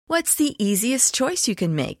What's the easiest choice you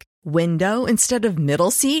can make? Window instead of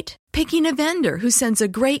middle seat? Picking a vendor who sends a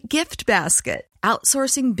great gift basket?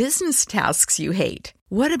 Outsourcing business tasks you hate?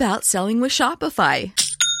 What about selling with Shopify?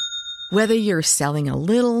 Whether you're selling a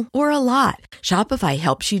little or a lot, Shopify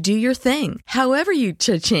helps you do your thing, however you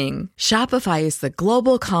cha-ching. Shopify is the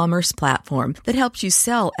global commerce platform that helps you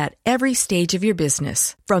sell at every stage of your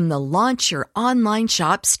business. From the launch your online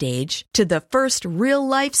shop stage to the first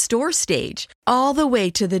real-life store stage, all the way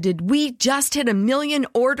to the did we just hit a million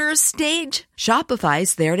orders stage.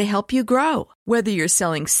 Shopify's there to help you grow. Whether you're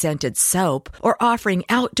selling scented soap or offering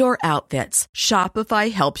outdoor outfits,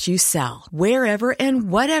 Shopify helps you sell. Wherever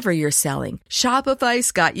and whatever you're selling,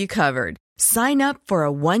 Shopify's got you covered. Sign up for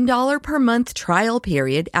a $1 per month trial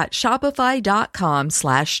period at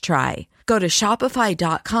shopify.com/try. Go to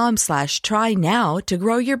shopify.com/try now to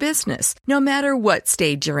grow your business, no matter what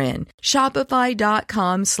stage you're in.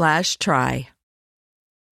 Shopify.com/try.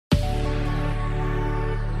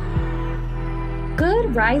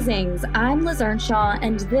 Good risings. I'm Liz Earnshaw,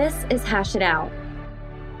 and this is Hash It Out.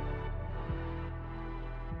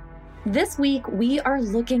 This week, we are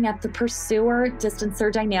looking at the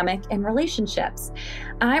pursuer-distancer dynamic in relationships.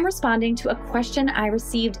 I'm responding to a question I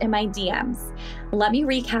received in my DMs. Let me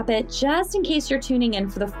recap it just in case you're tuning in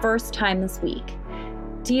for the first time this week.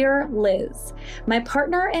 Dear Liz, my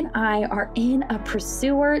partner and I are in a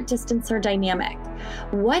pursuer-distancer dynamic.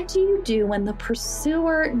 What do you do when the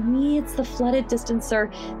pursuer needs the flooded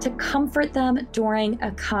distancer to comfort them during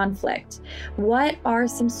a conflict? What are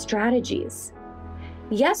some strategies?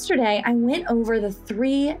 Yesterday, I went over the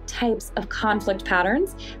 3 types of conflict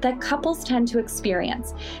patterns that couples tend to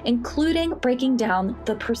experience, including breaking down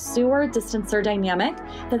the pursuer-distancer dynamic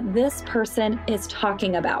that this person is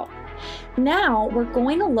talking about. Now, we're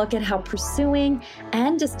going to look at how pursuing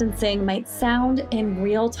and distancing might sound in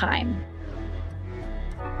real time.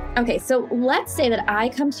 Okay, so let's say that I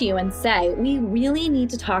come to you and say, we really need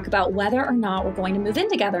to talk about whether or not we're going to move in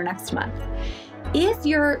together next month. If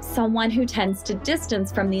you're someone who tends to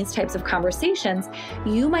distance from these types of conversations,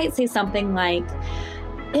 you might say something like,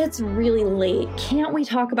 it's really late. Can't we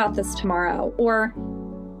talk about this tomorrow? Or,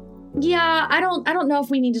 yeah, I don't know if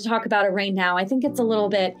we need to talk about it right now. I think it's a little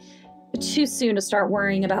bit too soon to start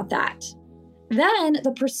worrying about that. Then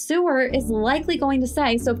the pursuer is likely going to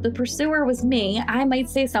say, so if the pursuer was me, I might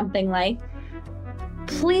say something like,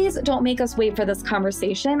 please don't make us wait for this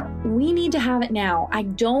conversation. We need to have it now. I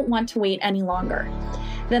don't want to wait any longer.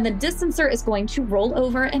 Then the distancer is going to roll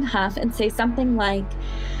over and huff and say something like,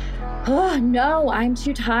 oh no, I'm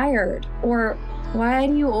too tired. Or why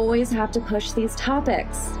do you always have to push these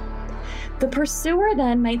topics? The pursuer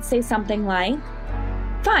then might say something like,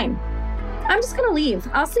 fine, I'm just going to leave.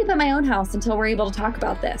 I'll sleep at my own house until we're able to talk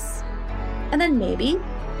about this. And then maybe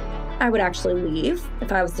I would actually leave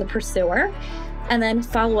if I was the pursuer, and then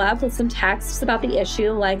follow up with some texts about the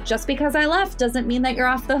issue, like, just because I left doesn't mean that you're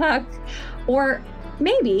off the hook. Or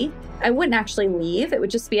maybe I wouldn't actually leave. It would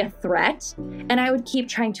just be a threat, and I would keep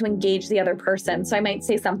trying to engage the other person. So I might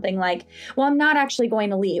say something like, well, I'm not actually going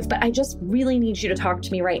to leave, but I just really need you to talk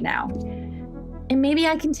to me right now. And maybe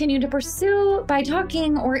I continue to pursue by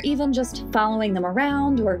talking, or even just following them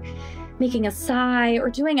around, or making a sigh, or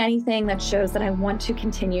doing anything that shows that I want to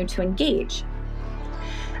continue to engage.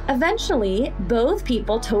 Eventually, both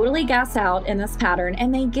people totally gas out in this pattern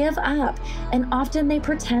and they give up, and often they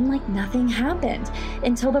pretend like nothing happened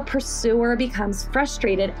until the pursuer becomes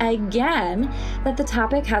frustrated again that the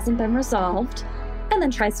topic hasn't been resolved and then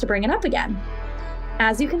tries to bring it up again.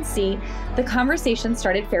 As you can see, the conversation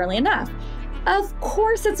started fairly enough. Of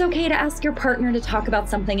course, it's okay to ask your partner to talk about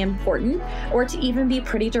something important, or to even be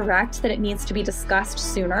pretty direct that it needs to be discussed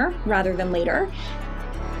sooner rather than later.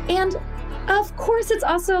 And of course, it's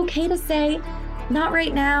also okay to say, not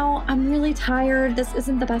right now, I'm really tired, this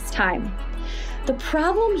isn't the best time. The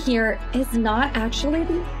problem here is not actually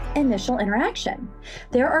the initial interaction.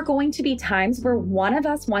 There are going to be times where one of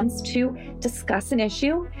us wants to discuss an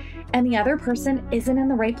issue and the other person isn't in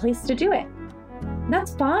the right place to do it.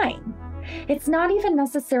 That's fine. It's not even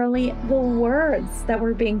necessarily the words that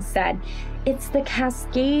were being said. It's the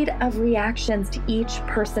cascade of reactions to each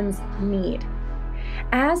person's need.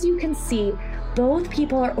 As you can see, both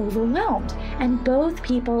people are overwhelmed and both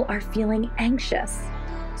people are feeling anxious.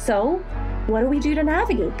 So, what do we do to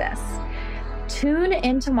navigate this? Tune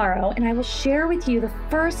in tomorrow and I will share with you the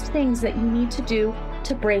first things that you need to do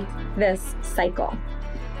to break this cycle.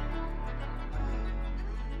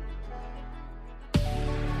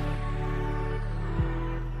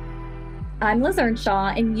 I'm Liz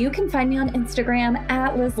Earnshaw, and you can find me on Instagram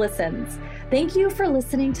at Liz Listens. Thank you for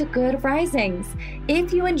listening to Good Risings.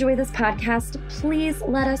 If you enjoy this podcast, please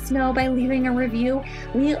let us know by leaving a review.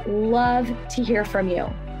 We love to hear from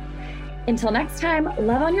you. Until next time,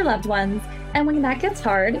 love on your loved ones. And when that gets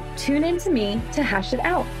hard, tune in to me to hash it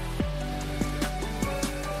out.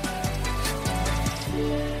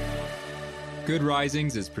 Good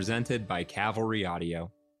Risings is presented by Cavalry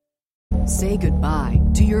Audio. Say goodbye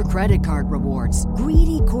to your credit card rewards.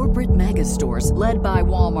 Greedy corporate mega stores, led by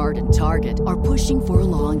Walmart and Target, are pushing for a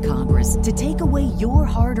law in Congress to take away your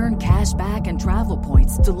hard-earned cash back and travel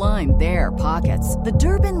points to line their pockets. The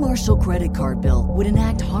Durbin-Marshall credit card bill would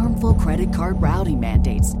enact harmful credit card routing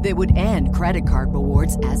mandates that would end credit card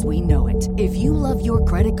rewards as we know it. If you love your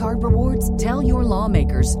credit card rewards, tell your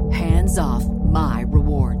lawmakers, hands off my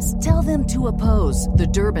rewards. Tell them to oppose the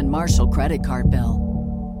Durbin-Marshall credit card bill.